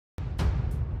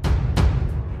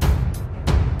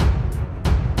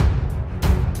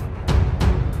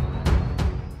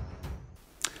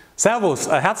Servus,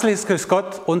 herzliches Grüß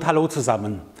Gott und Hallo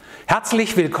zusammen.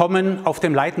 Herzlich willkommen auf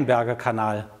dem Leitenberger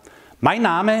Kanal. Mein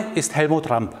Name ist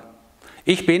Helmut Ramp.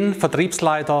 Ich bin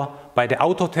Vertriebsleiter bei der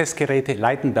Autotestgeräte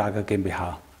Leitenberger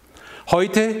GmbH.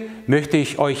 Heute möchte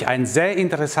ich euch ein sehr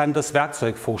interessantes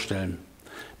Werkzeug vorstellen.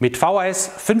 Mit VAS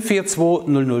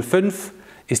 542005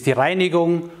 ist die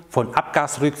Reinigung von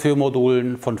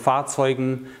Abgasrückführmodulen von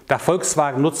Fahrzeugen der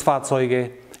Volkswagen Nutzfahrzeuge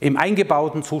im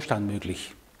eingebauten Zustand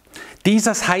möglich.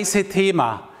 Dieses heiße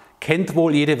Thema kennt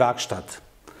wohl jede Werkstatt.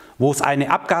 Wo es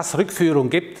eine Abgasrückführung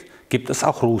gibt, gibt es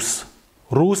auch Ruß.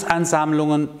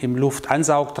 Rußansammlungen im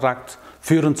Luftansaugtrakt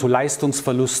führen zu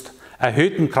Leistungsverlust,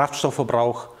 erhöhtem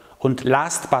Kraftstoffverbrauch und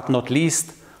last but not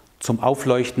least zum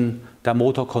Aufleuchten der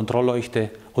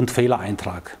Motorkontrollleuchte und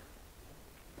Fehlereintrag.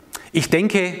 Ich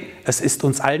denke, es ist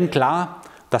uns allen klar,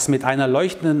 dass mit einer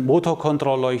leuchtenden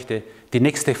Motorkontrollleuchte die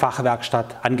nächste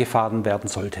Fachwerkstatt angefahren werden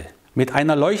sollte. Mit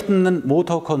einer leuchtenden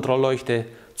Motorkontrollleuchte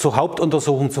zur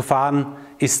Hauptuntersuchung zu fahren,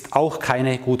 ist auch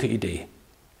keine gute Idee.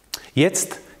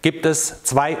 Jetzt gibt es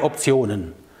zwei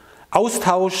Optionen: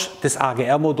 Austausch des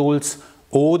AGR-Moduls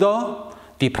oder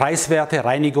die preiswerte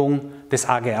Reinigung des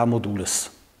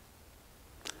AGR-Modules.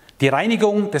 Die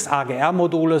Reinigung des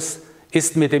AGR-Modules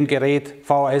ist mit dem Gerät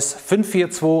VAS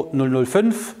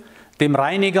 542005, dem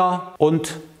Reiniger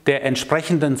und der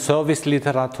entsprechenden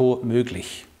Serviceliteratur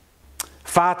möglich.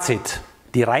 Fazit: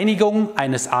 Die Reinigung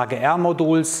eines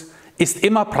AGR-Moduls ist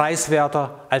immer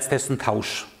preiswerter als dessen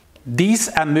Tausch. Dies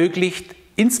ermöglicht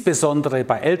insbesondere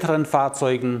bei älteren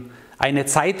Fahrzeugen eine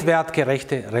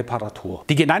zeitwertgerechte Reparatur.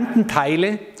 Die genannten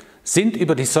Teile sind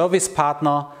über die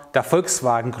Servicepartner der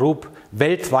Volkswagen Group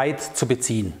weltweit zu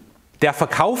beziehen. Der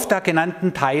Verkauf der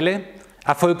genannten Teile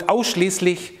erfolgt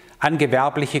ausschließlich an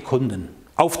gewerbliche Kunden.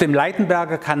 Auf dem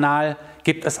Leitenberger Kanal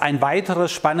gibt es ein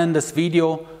weiteres spannendes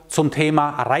Video zum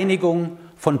Thema Reinigung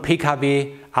von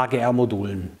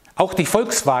Pkw-AGR-Modulen. Auch die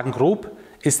Volkswagen Group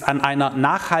ist an einer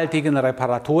nachhaltigen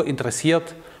Reparatur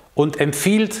interessiert und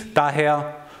empfiehlt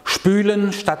daher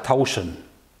Spülen statt Tauschen.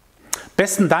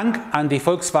 Besten Dank an die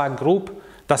Volkswagen Group,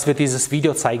 dass wir dieses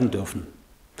Video zeigen dürfen.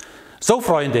 So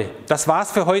Freunde, das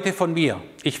war's für heute von mir.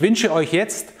 Ich wünsche euch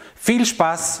jetzt viel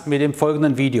Spaß mit dem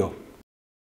folgenden Video.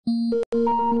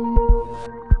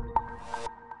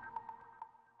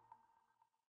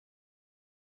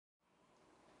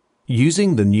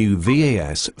 Using the new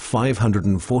VAS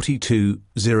 544010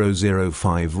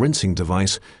 rinsing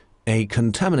device, a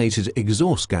contaminated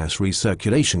exhaust gas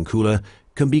recirculation cooler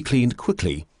can be cleaned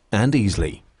quickly and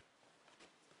easily.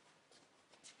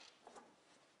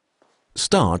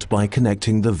 Start by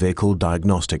connecting the vehicle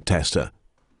diagnostic tester.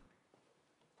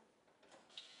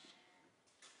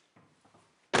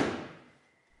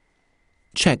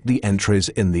 Check the entries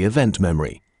in the event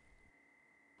memory.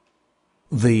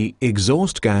 The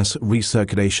exhaust gas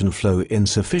recirculation flow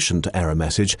insufficient error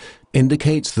message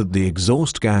indicates that the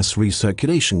exhaust gas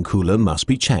recirculation cooler must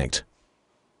be checked.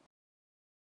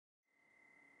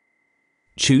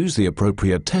 Choose the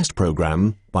appropriate test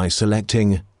program by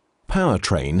selecting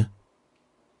Powertrain,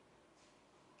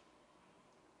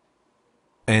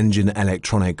 Engine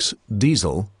Electronics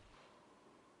Diesel,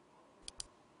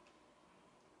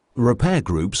 Repair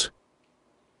Groups,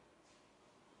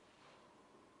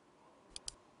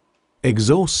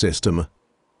 Exhaust System,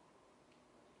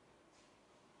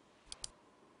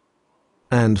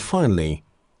 and finally,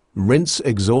 rinse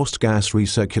exhaust gas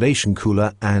recirculation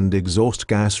cooler and exhaust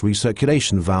gas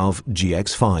recirculation valve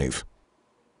GX5.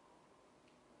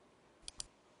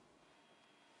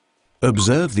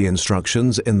 Observe the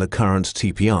instructions in the current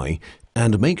TPI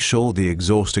and make sure the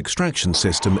exhaust extraction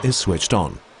system is switched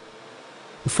on.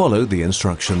 Follow the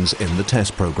instructions in the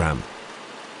test program.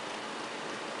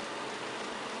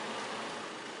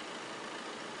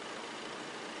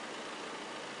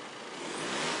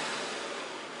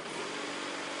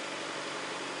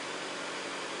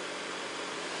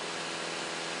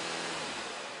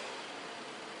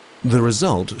 The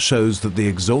result shows that the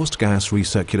exhaust gas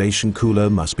recirculation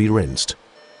cooler must be rinsed.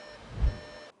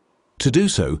 To do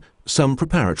so, some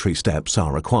preparatory steps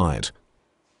are required.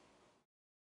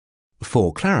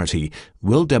 For clarity,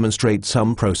 we'll demonstrate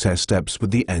some process steps with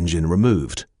the engine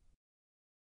removed.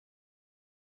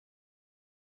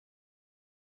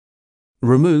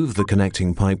 Remove the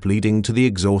connecting pipe leading to the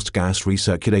exhaust gas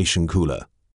recirculation cooler.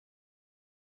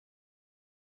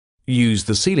 Use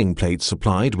the sealing plate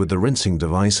supplied with the rinsing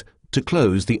device to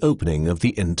close the opening of the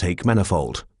intake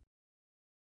manifold.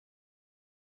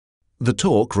 The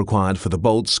torque required for the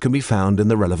bolts can be found in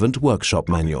the relevant workshop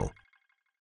manual.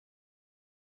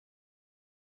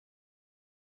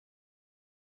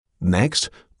 Next,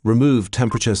 remove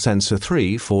temperature sensor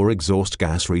 3 for exhaust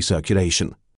gas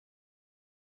recirculation.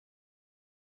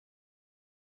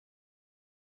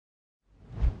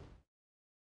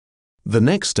 The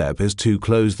next step is to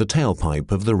close the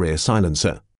tailpipe of the rear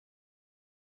silencer.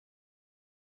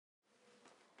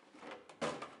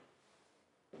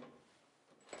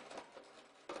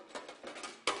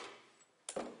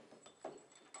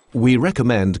 We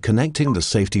recommend connecting the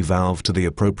safety valve to the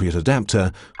appropriate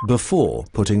adapter before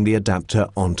putting the adapter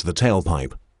onto the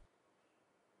tailpipe.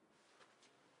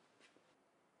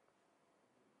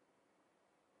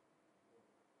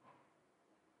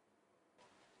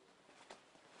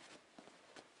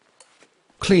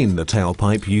 Clean the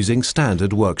tailpipe using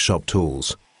standard workshop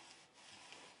tools.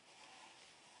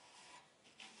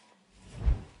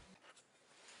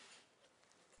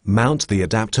 Mount the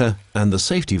adapter and the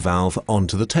safety valve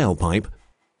onto the tailpipe.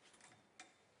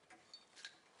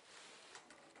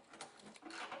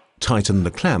 Tighten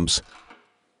the clamps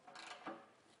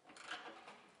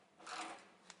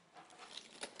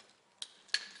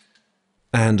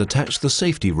and attach the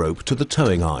safety rope to the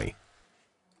towing eye.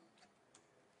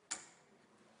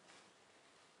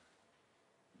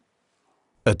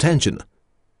 Attention!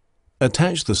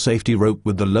 Attach the safety rope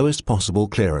with the lowest possible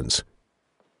clearance.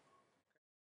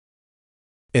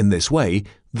 In this way,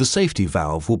 the safety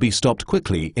valve will be stopped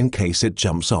quickly in case it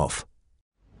jumps off.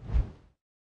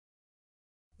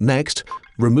 Next,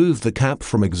 remove the cap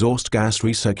from exhaust gas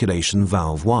recirculation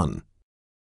valve 1.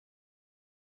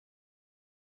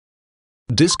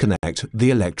 Disconnect the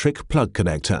electric plug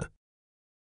connector.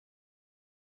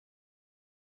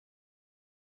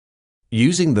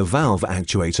 Using the valve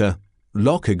actuator,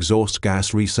 lock exhaust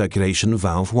gas recirculation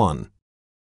valve 1.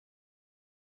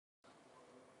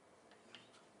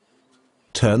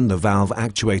 Turn the valve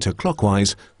actuator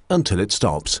clockwise until it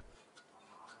stops.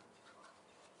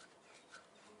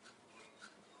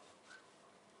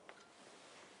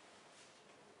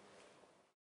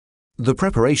 The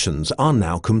preparations are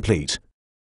now complete.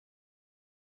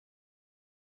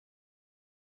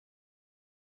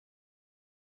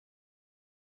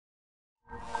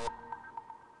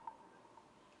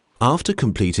 After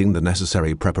completing the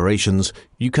necessary preparations,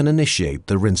 you can initiate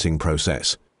the rinsing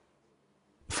process.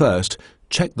 First,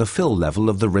 check the fill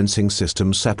level of the rinsing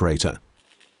system separator.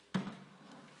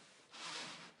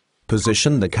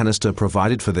 Position the canister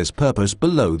provided for this purpose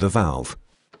below the valve.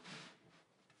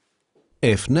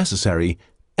 If necessary,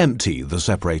 empty the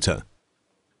separator.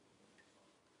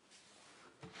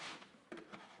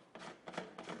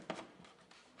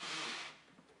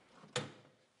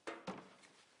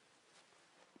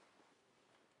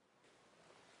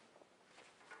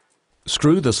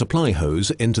 Screw the supply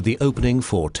hose into the opening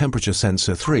for temperature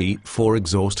sensor 3 for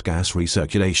exhaust gas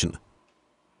recirculation.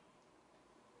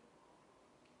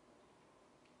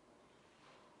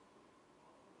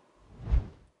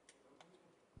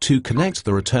 To connect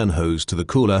the return hose to the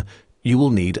cooler, you will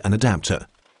need an adapter.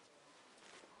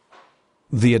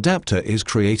 The adapter is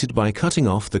created by cutting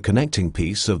off the connecting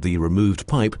piece of the removed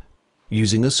pipe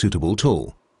using a suitable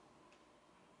tool.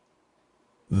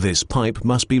 This pipe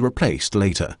must be replaced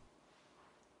later.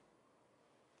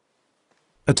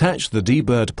 Attach the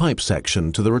deburred pipe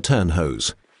section to the return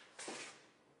hose.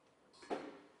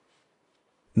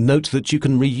 Note that you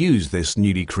can reuse this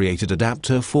newly created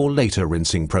adapter for later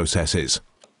rinsing processes.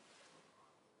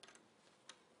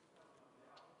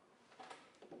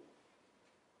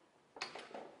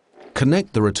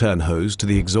 Connect the return hose to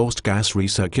the exhaust gas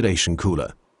recirculation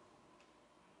cooler.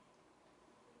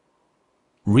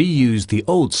 Reuse the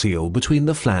old seal between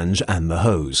the flange and the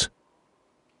hose.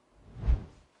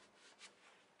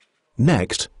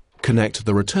 Next, connect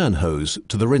the return hose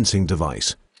to the rinsing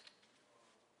device.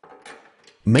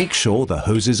 Make sure the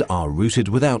hoses are routed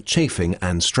without chafing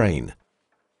and strain.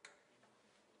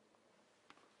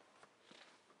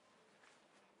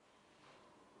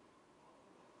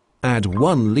 Add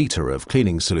 1 litre of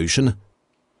cleaning solution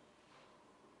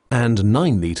and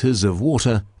 9 litres of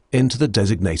water into the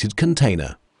designated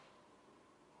container.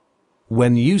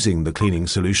 When using the cleaning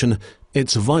solution,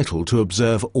 it's vital to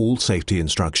observe all safety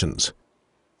instructions.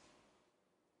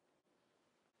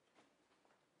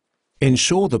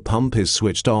 Ensure the pump is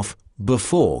switched off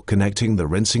before connecting the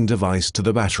rinsing device to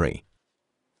the battery.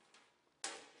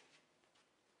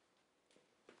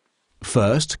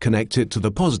 First, connect it to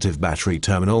the positive battery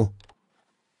terminal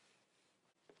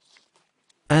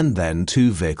and then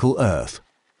to vehicle earth.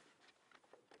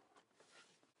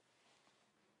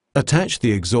 Attach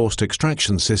the exhaust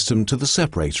extraction system to the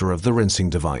separator of the rinsing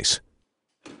device.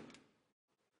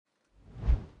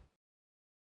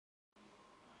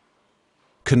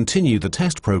 Continue the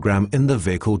test program in the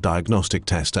vehicle diagnostic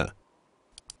tester.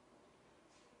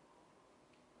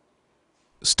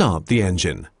 Start the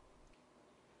engine.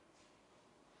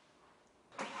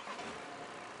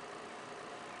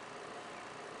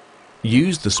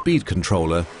 Use the speed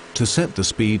controller to set the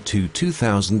speed to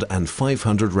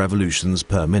 2,500 revolutions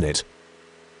per minute.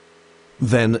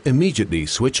 Then immediately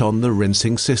switch on the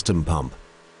rinsing system pump.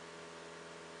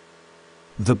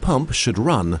 The pump should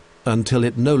run until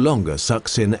it no longer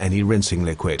sucks in any rinsing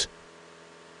liquid.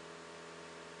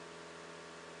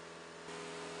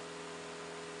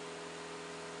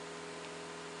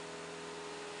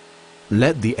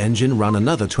 Let the engine run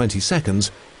another 20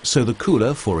 seconds so the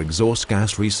cooler for exhaust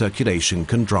gas recirculation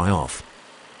can dry off.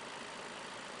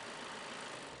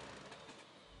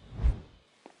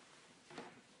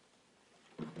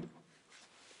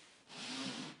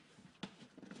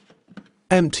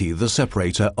 Empty the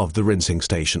separator of the rinsing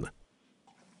station.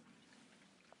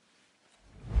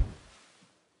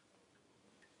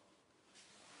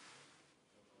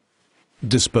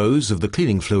 Dispose of the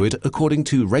cleaning fluid according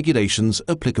to regulations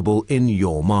applicable in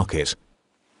your market.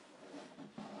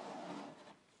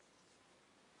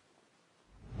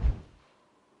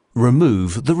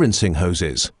 Remove the rinsing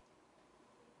hoses.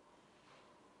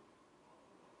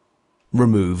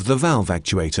 Remove the valve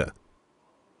actuator.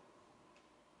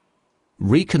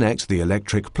 Reconnect the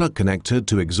electric plug connector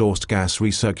to exhaust gas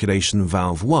recirculation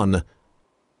valve 1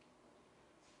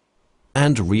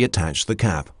 and reattach the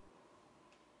cap.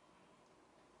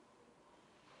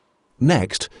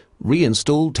 Next,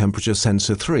 reinstall temperature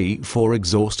sensor 3 for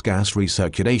exhaust gas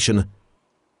recirculation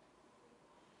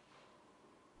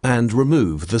and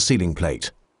remove the sealing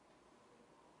plate.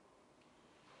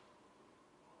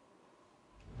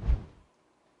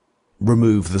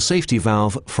 Remove the safety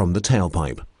valve from the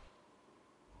tailpipe.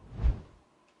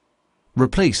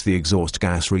 Replace the exhaust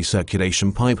gas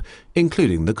recirculation pipe,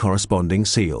 including the corresponding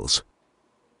seals.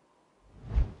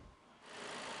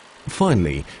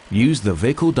 Finally, use the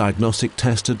vehicle diagnostic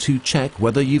tester to check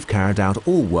whether you've carried out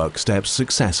all work steps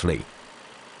successfully.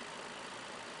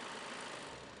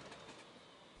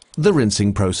 The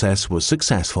rinsing process was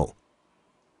successful.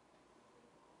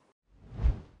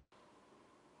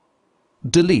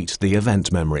 Delete the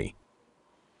event memory.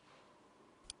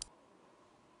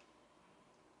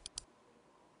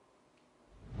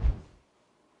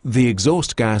 The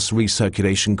exhaust gas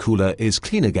recirculation cooler is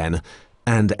clean again,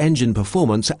 and engine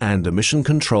performance and emission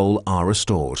control are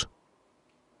restored.